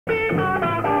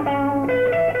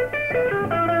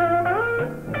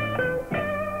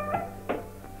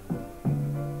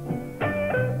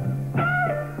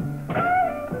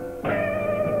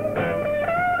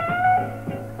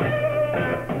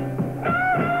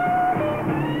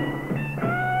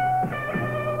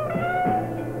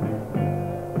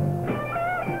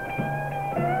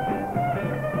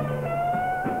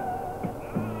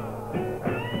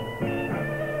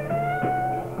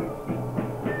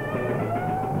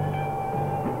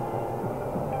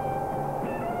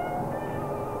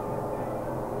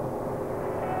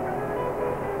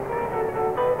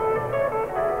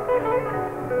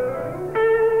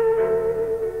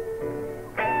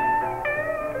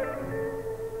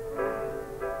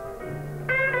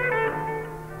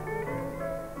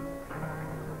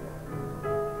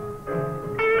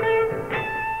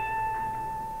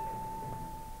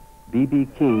B.B.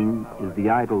 King is the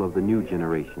idol of the new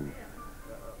generation.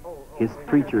 His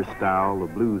preacher style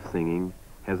of blues singing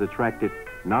has attracted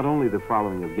not only the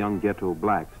following of young ghetto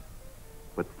blacks,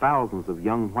 but thousands of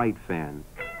young white fans.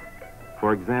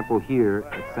 For example, here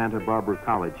at Santa Barbara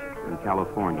College in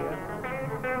California. Get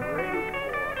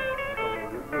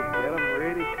them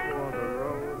ready for the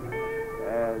road,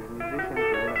 as musicians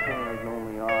and singers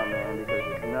normally are, man, because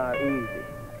it's not easy.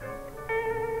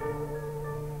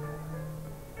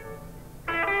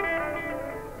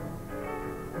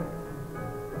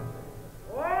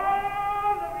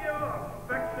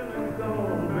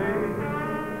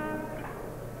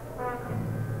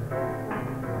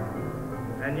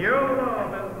 And your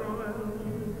love is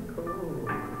growing cold.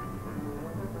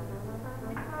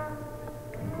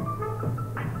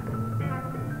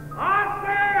 I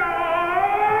say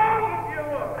all of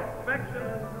your affection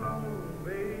is gone,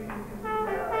 babe.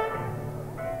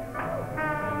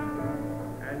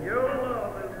 And your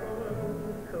love is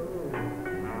growing cold.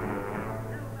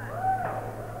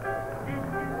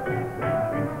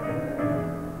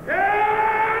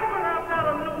 Yeah, but I've got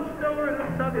a new story to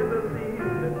tell you this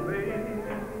evening, babe.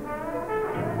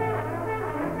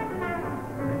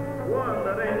 One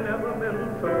that ain't never been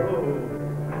told.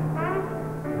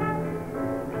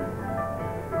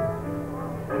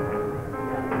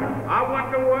 I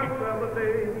went to work the other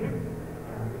day,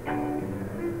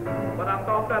 but I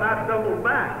thought that I'd double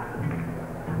back.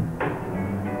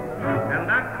 And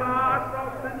that car I saw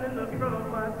sitting in the front of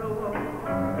my door,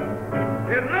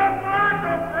 it looked like a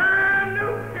brand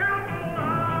new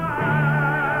Cadillac.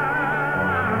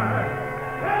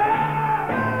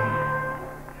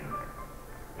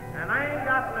 And I ain't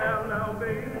got now,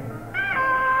 baby.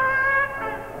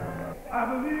 I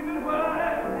believe in word,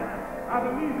 I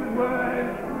believe in word,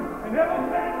 and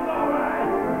everything's all right.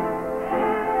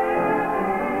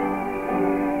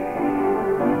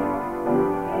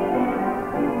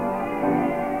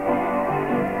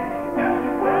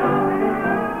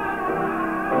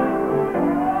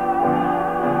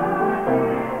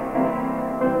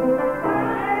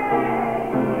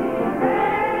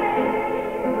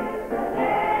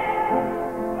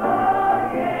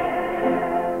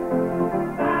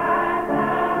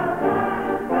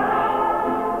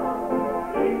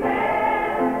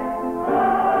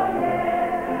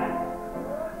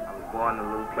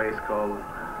 Place called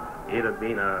Itta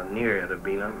Bena, near Itta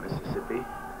Bena, Mississippi,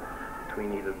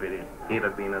 between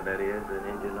Itta Bena, that is, and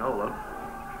Indianola.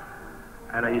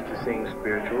 And I used to sing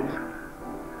spirituals.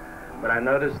 But I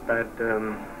noticed that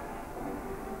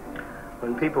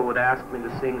when people would ask me to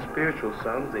sing spiritual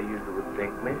songs, they usually would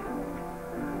thank me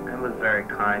and was very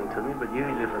kind to me. But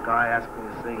usually if a guy asked me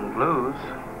to sing blues,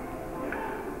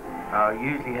 I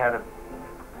usually had a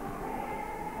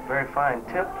very fine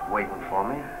tip waiting for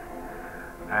me.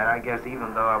 And I guess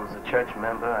even though I was a church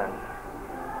member and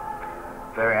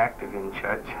very active in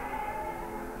church,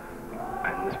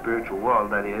 and the spiritual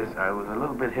world, that is, I was a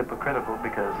little bit hypocritical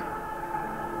because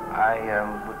I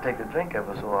would take a drink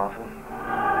ever so often.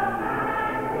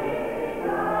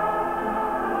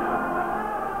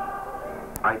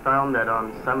 I found that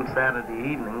on some Saturday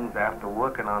evenings after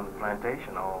working on the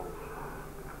plantation all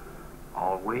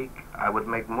week, I would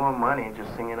make more money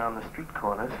just singing on the street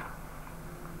corners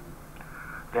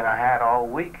than I had all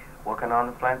week working on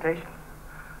the plantation.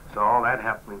 So all that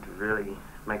helped me to really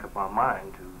make up my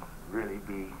mind to really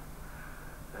be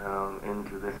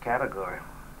into this category.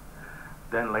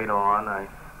 Then later on, I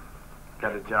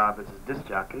got a job as a disc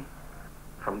jockey.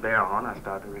 From there on, I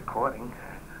started recording.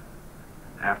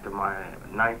 After my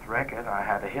 9th record, I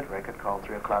had a hit record called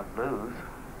 3 O'Clock Blues.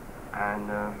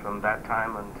 And from that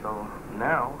time until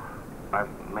now, I've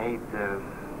made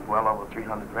well over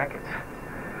 300 records.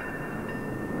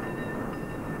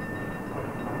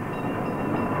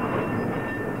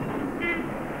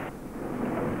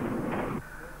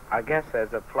 I guess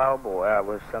as a plowboy, I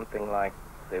was something like,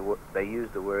 they use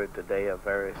the word today, a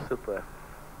very super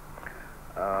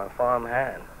farm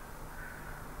hand.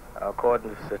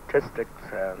 According to statistics,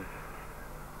 a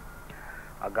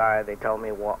guy, they tell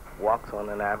me, walks on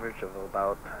an average of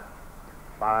about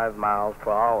 5 miles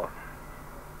per hour.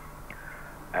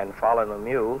 And following a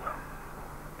mule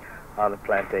on the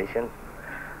plantation,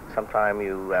 sometimes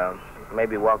you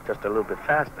maybe walk just a little bit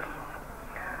faster.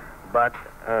 But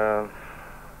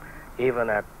even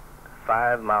at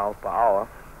 5 miles per hour,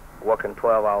 working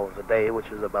 12 hours a day, which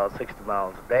is about 60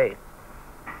 miles a day,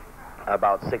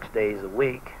 about 6 days a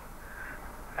week,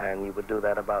 and you would do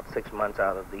that about 6 months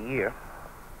out of the year,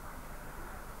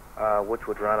 which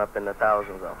would run up in the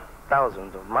thousands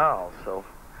of miles. So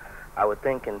I would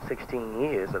think in 16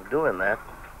 years of doing that,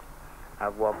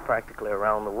 I've walked practically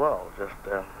around the world, just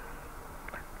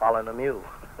following a mule.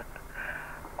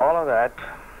 All of that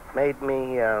made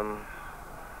me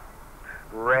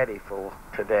ready for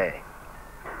today,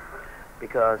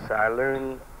 because I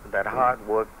learned that hard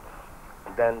work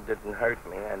then didn't hurt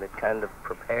me, and it kind of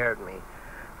prepared me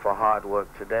for hard work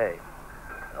today.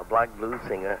 A black blues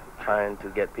singer trying to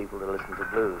get people to listen to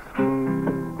blues.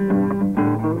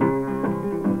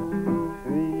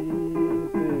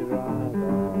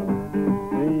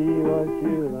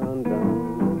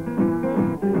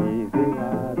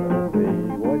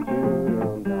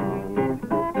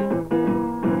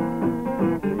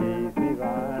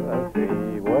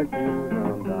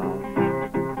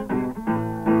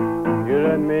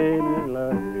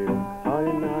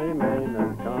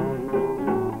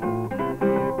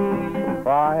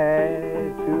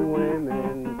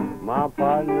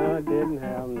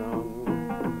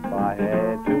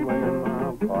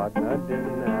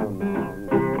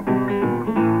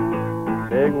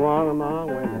 Take one of my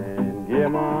women,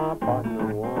 give my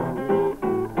partner one.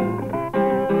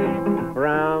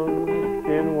 Brown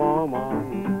skin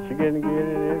woman, she can get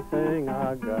anything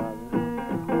I got.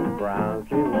 Brown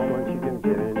skin woman, she can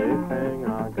get anything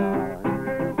I got.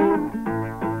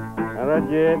 And a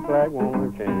jet black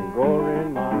woman can go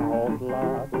in my horse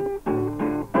lot.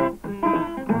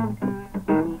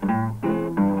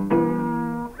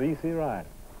 C.C. Rider.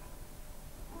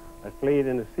 That's played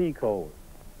in the C chord.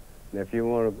 And if you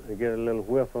want to get a little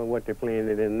whiff on what they're playing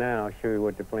it in now, I'll show you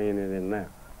what they're playing it in now.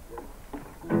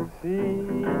 See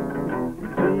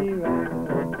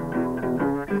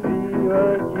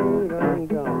what you done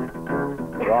done.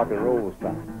 Rock and roll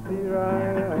style. See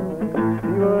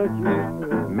what you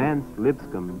done. Mance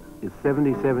Lipscomb is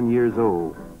 77 years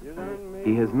old.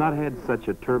 He has not had such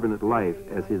a turbulent life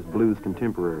as his blues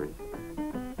contemporaries.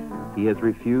 He has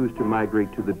refused to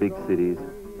migrate to the big cities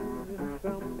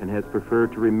and has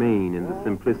preferred to remain in the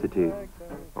simplicity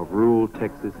of rural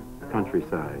Texas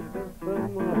countryside.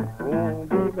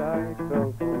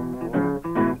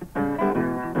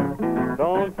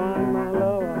 Don't find my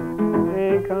lover,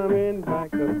 ain't coming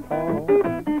back at all.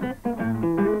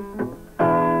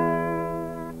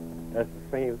 That's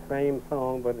the same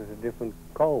song, but it's a different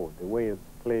chord, the way it's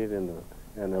played in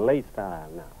the late style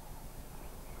now.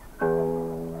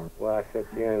 Well, I sit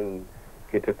here and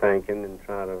get to thinking and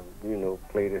try to,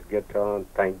 play this guitar and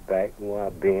think back and where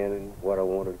I've been and what I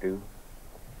want to do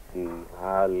and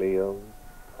how I live.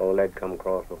 All that come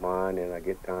across my mind, and I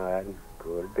get tired and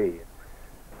go to bed.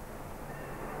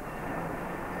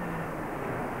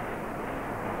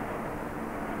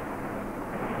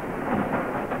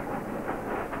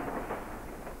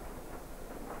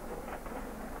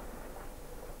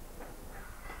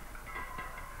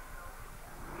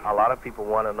 A lot of people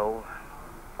want to know,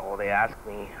 or they ask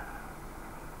me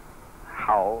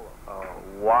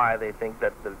why they think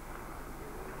that the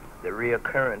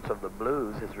reoccurrence of the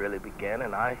blues has really begun,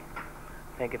 and I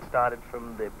think it started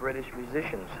from the British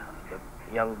musicians, the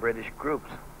young British groups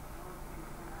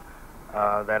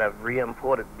that have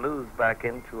re-imported blues back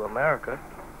into America,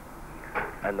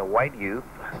 and the white youth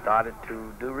started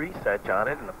to do research on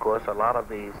it, and of course a lot of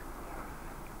these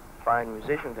fine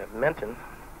musicians have mentioned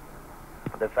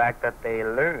the fact that they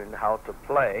learned how to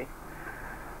play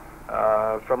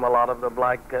from a lot of the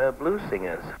black blues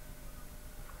singers.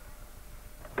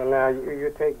 Well, now,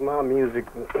 you take my music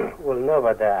will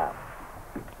never die.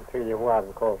 I'll tell you why,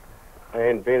 because I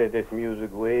invented this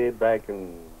music way back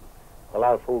in, I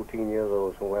was 14 years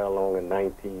old, somewhere along in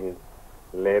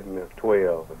 1911 or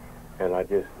 12, and I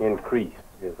just increased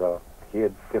as I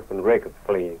hear different records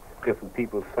playing, different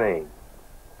people sing,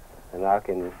 and I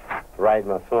can write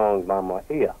my songs by my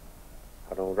ear.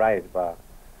 I don't write it by,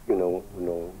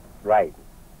 writing,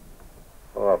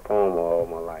 or a poem all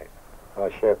my life, or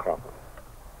a sharecropper.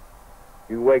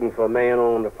 You waiting for a man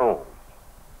on the phone.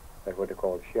 That's what they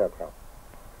call a sharecropper.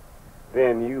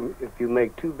 Then if you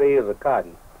make 2 bales of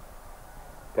cotton,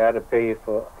 that'll pay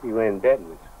for you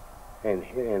indebtedness.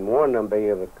 And one of them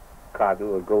bales of cotton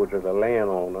would go to the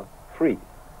landowner free.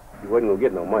 You wasn't gonna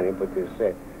get no money, but they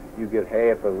said you get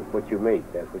half of what you make.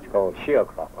 That's what you call a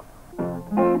sharecropper.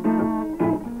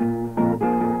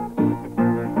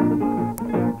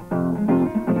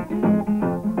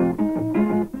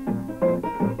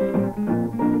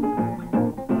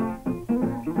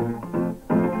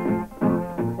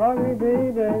 Rock me,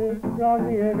 baby, rock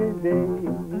me every day.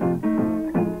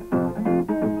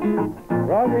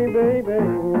 Rock me, baby,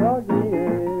 rock me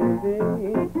every day.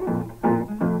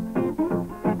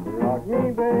 Rock me,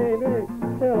 baby,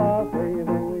 till I fade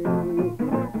away.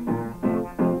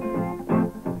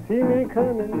 See me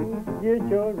coming, get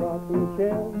your rocking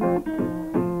chair.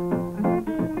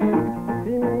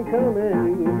 See rain, come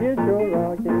and get your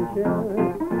rocking chair.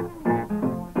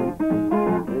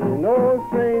 You know,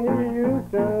 stranger, you used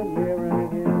to live right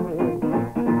here.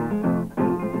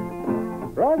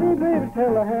 Rocky, baby,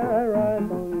 tell her how I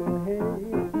ride on my head.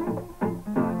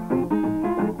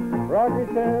 Rocky,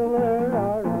 tell her I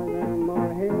ride on my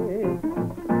head.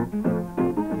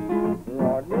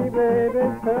 Rocky, baby,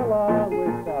 tell her I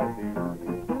wish I did.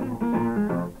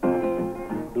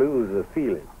 Blues is a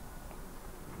feeling.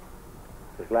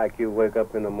 It's like you wake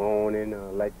up in the morning,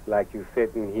 like you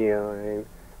sitting here,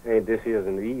 and this is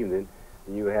in the evening,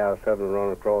 and you have something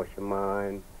run across your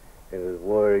mind, and it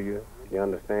worry you. You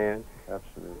understand?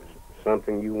 Absolutely.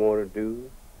 Something you want to do,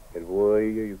 it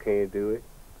worry you. You can't do it.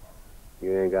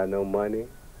 You ain't got no money,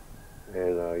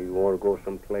 and you want to go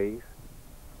someplace,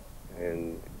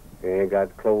 and you ain't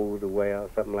got clothes to wear,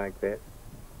 something like that.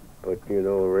 But you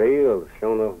know, real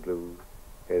show enough blues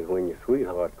is when your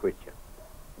sweetheart quits you.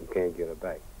 You can't get her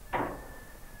back.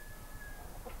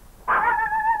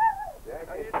 Jack,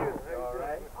 how you doing? All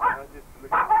right. I was just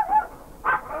looking. I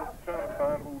was trying to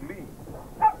find who leads.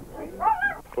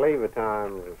 Flavor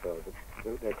Time was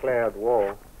the Claire's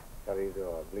War. That is,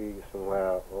 I believe,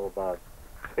 somewhere about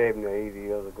 70 or 80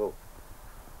 years ago.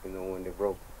 You know, when they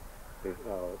broke the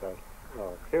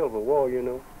Silver War, you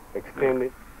know,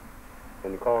 extended,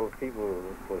 and the call of people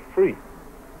was free.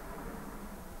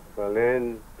 Well,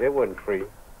 then it wasn't free.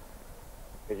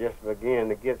 It just began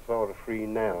to get sort of free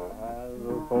now. I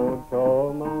look for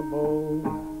all my bones,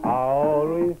 I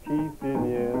always keep in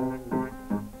here.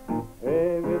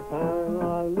 Every time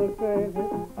I look at it,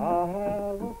 I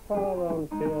have a problem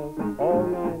till all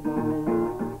night long,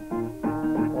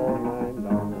 all night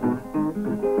long,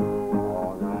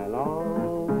 all night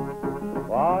long.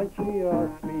 While she are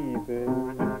sleeping,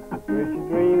 when she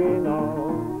dreaming of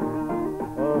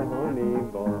a honey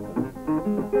boy.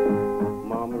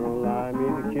 Mama don't lie me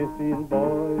to kiss these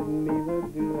boys, neither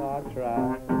do I try.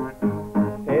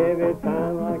 Every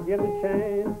time I get a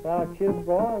chance, I'll kiss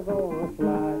boys on a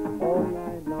fly all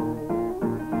night long,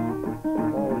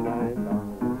 all night long,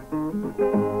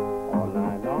 all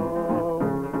night long.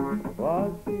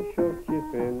 While she sure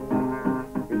kissing,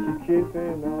 when she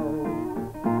kissing on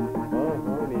a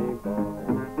honey boy.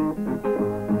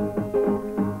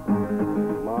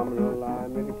 Mama don't lie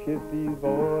me to kiss these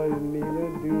boys, neither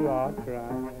do I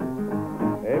try.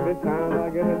 Every time I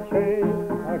get a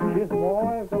chance, I kiss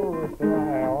boys on the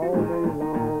fly all day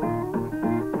long,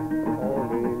 all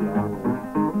day long,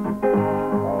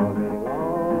 all day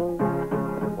long.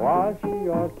 While she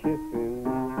are kissing,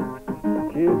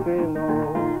 kissing on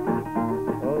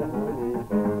a honey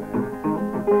boy.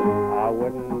 I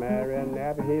wouldn't marry a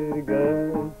nappy-headed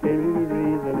girl, tell you the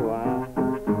reason why.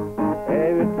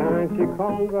 Every time she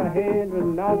combs her head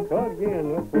and knocks again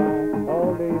a fly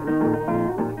all day long.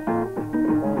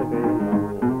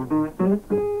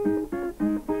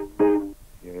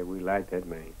 Yeah, we like that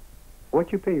man.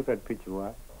 What you pay for that picture,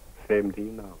 what?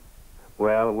 $17.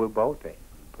 Well, we bought that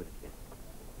and put it in,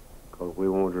 because we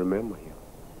wanted to remember him.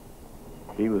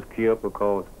 He was killed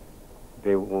because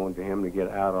they wanted him to get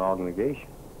out of obligation.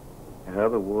 In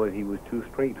other words, he was too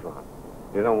straight for them.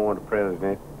 They don't want a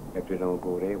president if they don't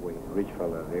go their way. The rich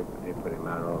fella, they put him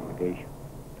out of obligation.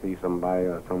 See somebody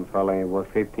or some fella ain't worth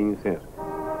 15 cents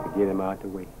to get him out the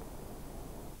way.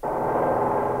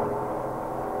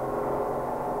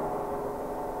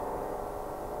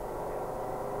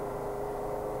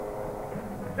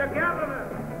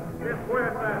 Togetherness is where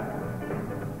it's at.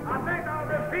 I think I'll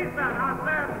repeat that. I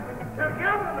said,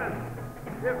 togetherness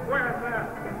is where it's at.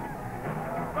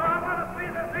 So I want to see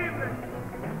this evening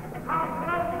how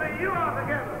closely you are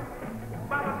together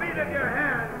by the beat of your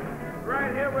hand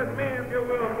right here with me, if you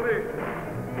will, please.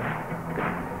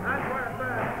 That's where it's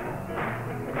at.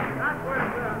 That's where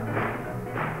it's at.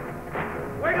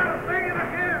 We're going to sing it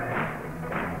again.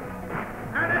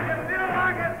 And if you feel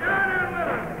like it, join in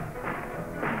with us.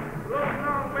 Those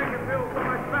songs make you feel so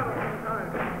much better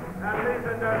sometimes. At least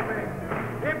it does me.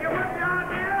 If you're with the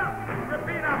idea,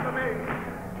 repeat after me.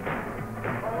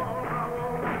 All I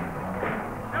want,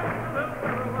 just a little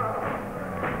bit of love.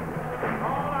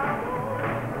 All I want,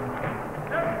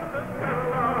 just a little bit of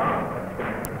love.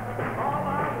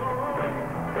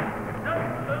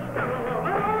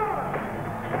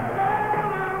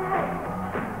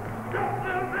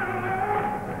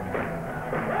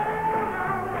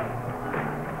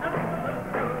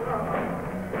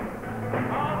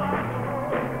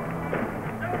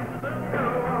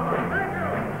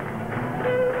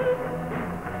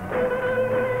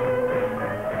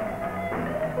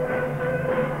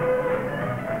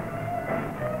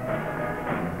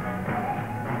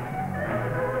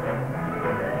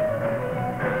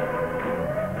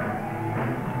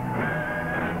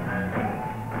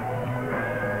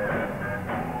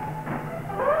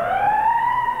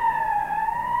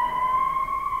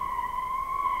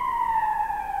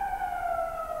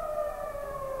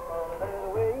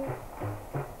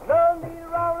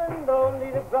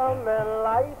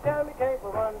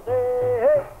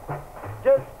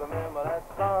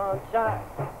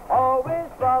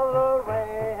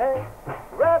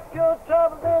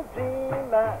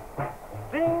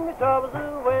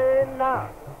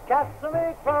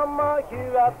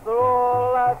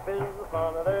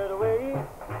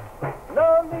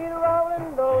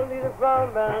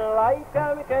 one man life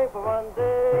can be came for one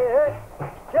day.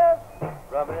 Just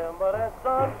remember that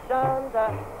sunshine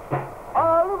that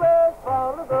always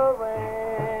follow the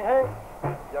rain.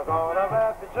 You're gonna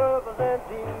wrap your troubles and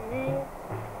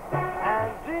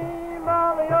dream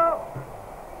all of your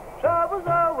troubles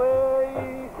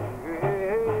away.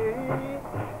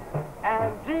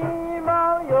 And dream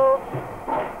all your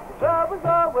troubles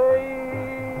away.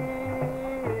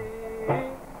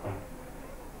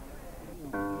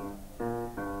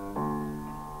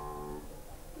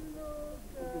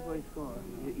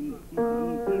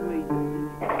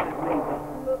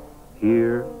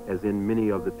 Here, as in many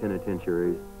of the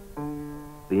penitentiaries,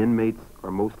 the inmates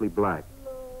are mostly black.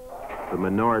 The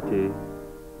minority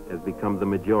has become the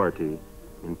majority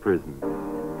in prison.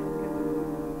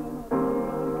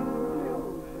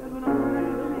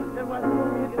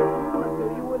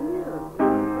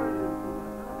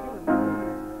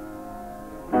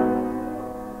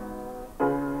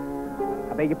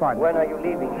 I beg your pardon? When are you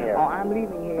leaving here? Oh, I'm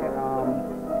leaving here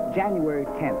January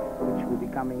 10th, which will be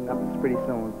coming up pretty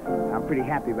soon. I'm pretty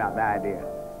happy about the idea.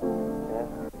 Yes.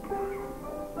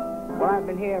 Well, I've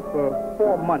been here for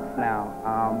 4 months now,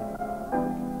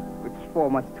 which is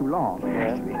 4 months too long,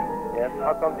 actually. Yes.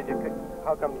 How come did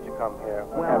you come here?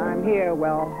 Well, I'm here,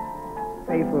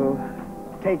 say for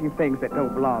taking things that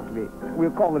don't belong to me.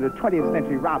 We'll call it a 20th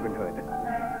century Robin Hood.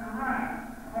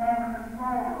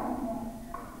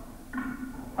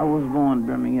 I was born in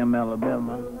Birmingham,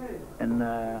 Alabama, and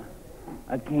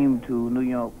I came to New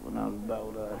York when I was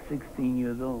about 16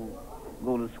 years old,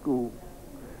 go to school,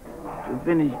 to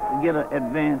get an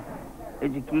advanced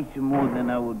education more than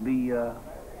I would be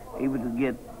able to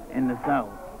get in the South.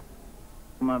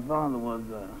 My father was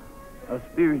a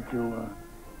spiritual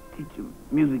teacher,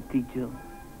 music teacher,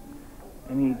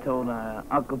 and he taught a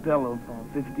cappella for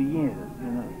 50 years,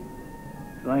 you know.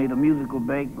 So I had a musical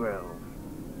background.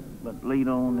 But later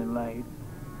on in life,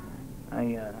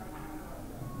 I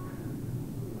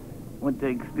went to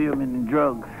experiment in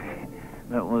drugs.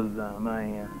 That was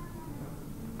my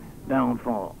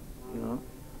downfall, you know.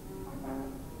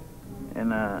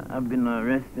 And I've been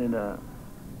arrested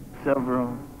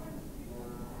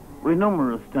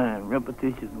numerous times,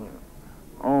 repetitiously,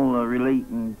 all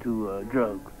relating to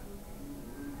drugs.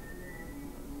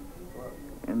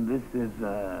 And this is,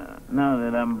 now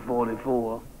that I'm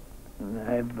 44, and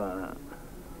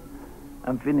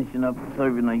I'm finishing up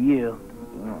serving a year.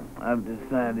 You know, I've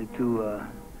decided to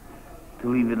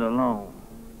leave it alone,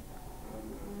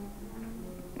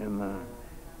 and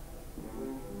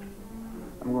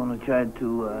I'm going to try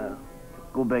to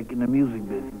go back in the music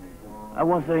business. I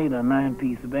once had a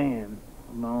 9-piece band,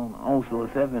 you know, also a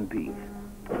 7-piece.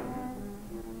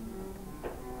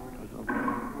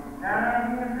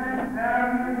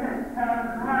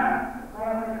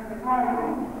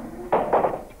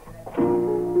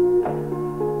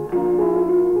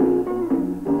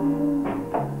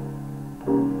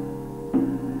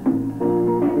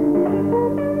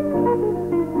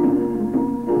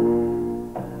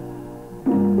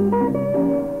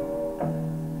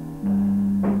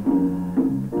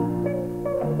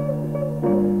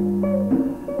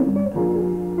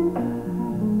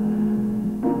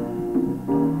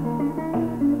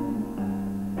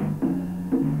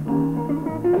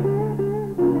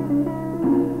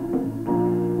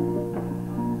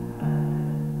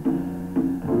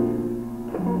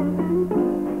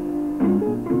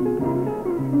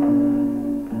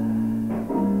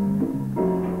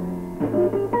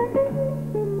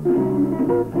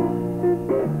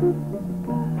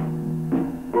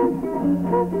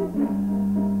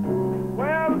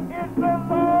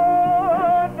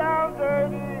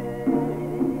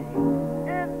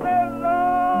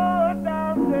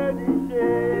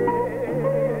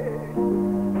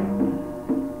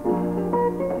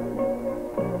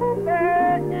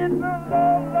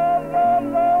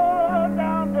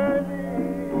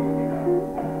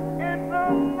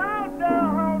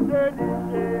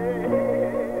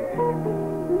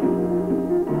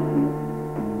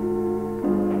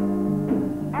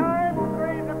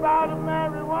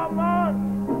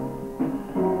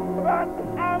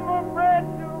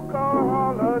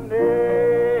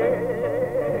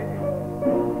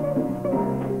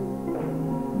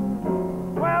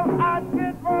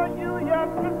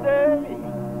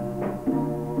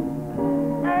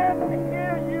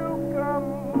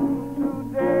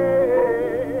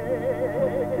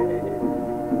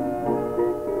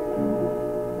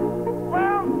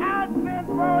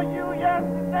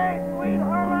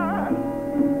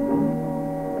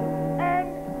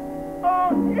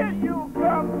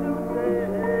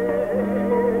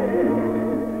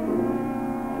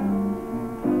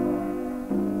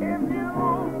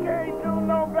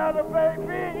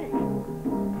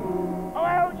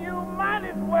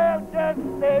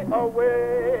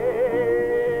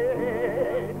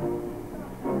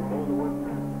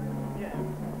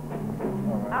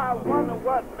 I wonder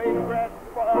what made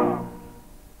Grandpa,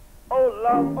 oh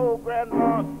love, old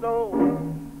Grandma so.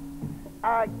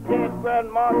 I guess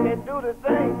Grandma can do the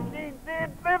thing she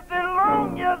did 50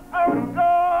 long years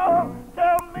ago.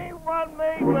 Tell me what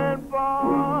made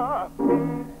Grandpa,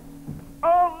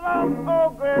 oh love, oh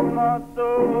Grandma so.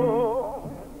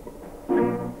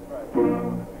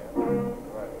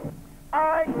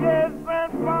 I guess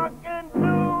Grandpa can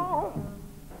do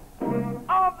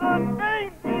all the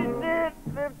things he did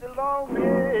 50 long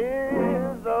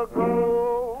years ago.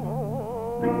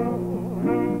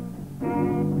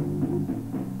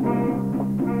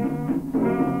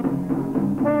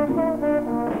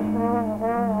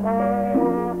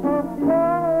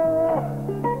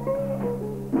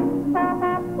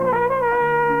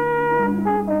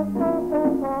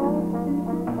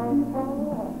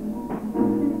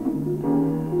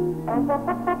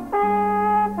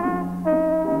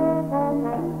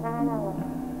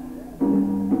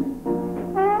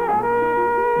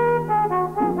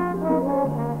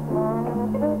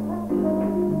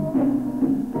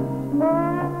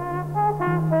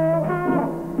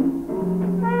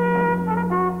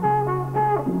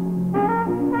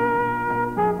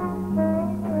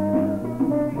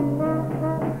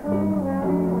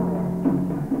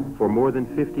 For more than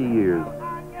 50 years,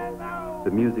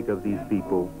 the music of these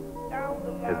people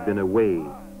has been a way,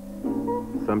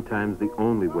 sometimes the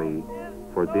only way,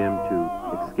 for them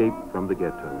to escape from the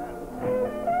ghetto.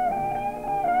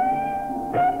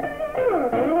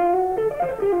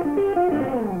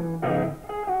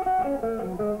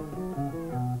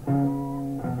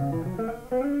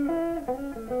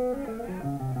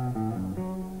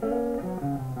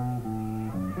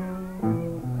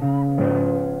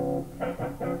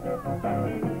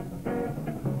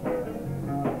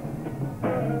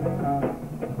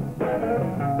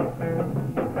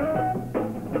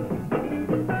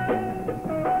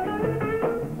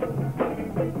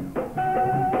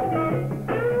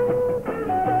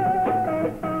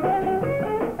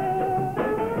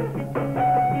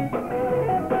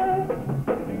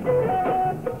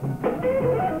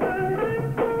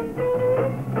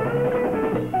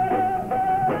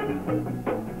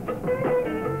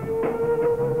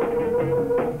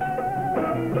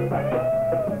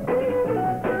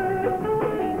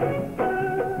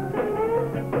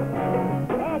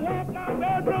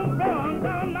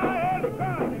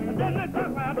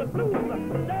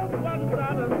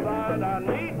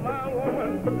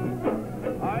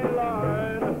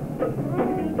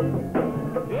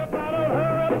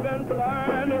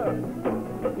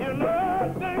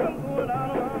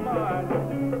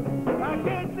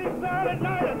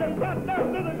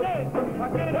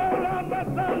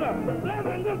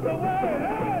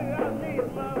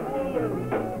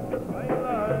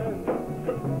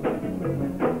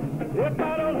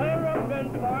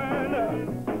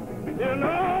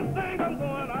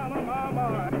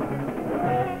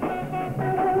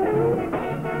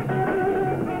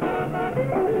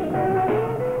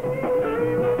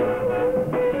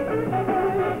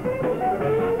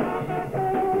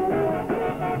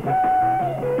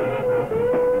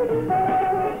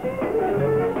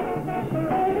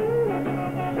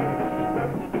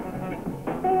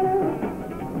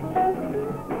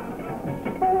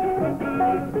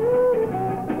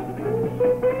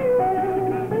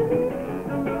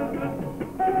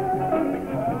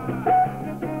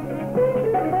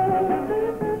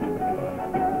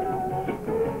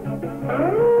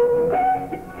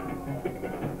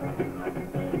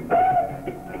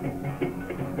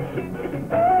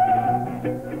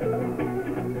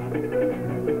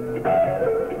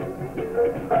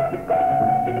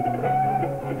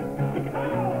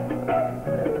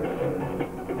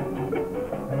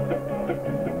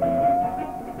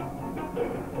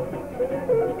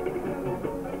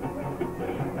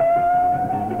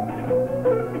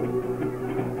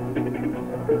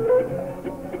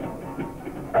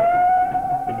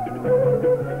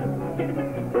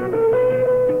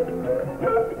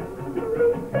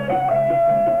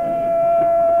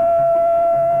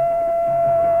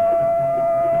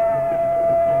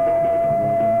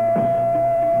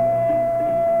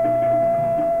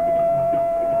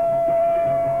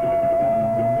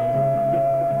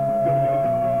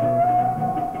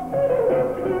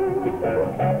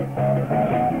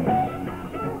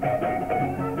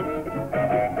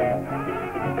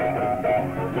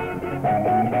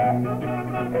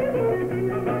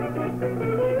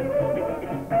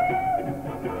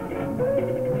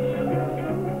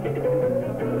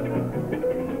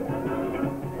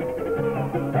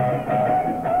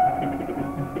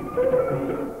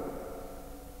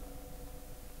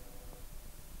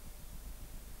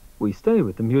 stay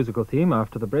with the musical theme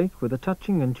after the break with a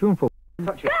touching and tuneful...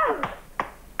 Touch it.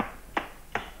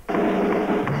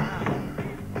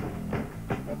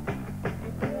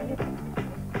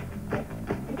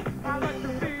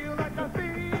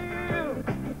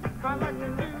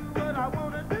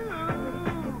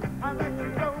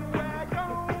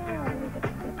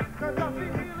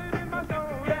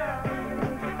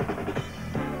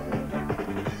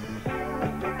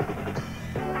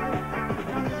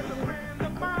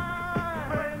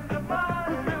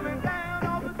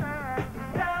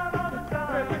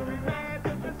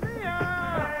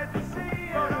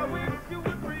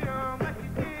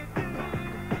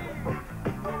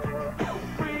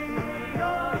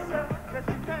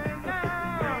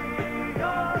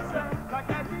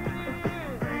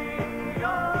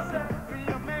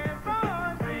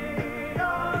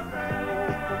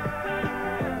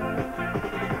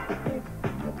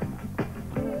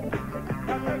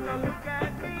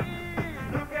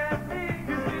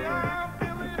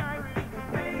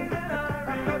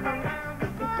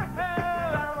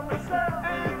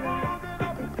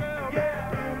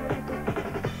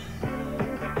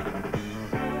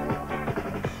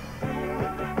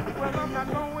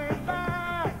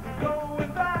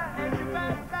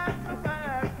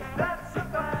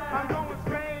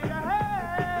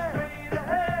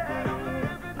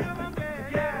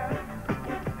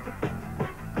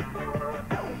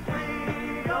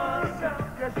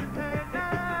 Yes, you can.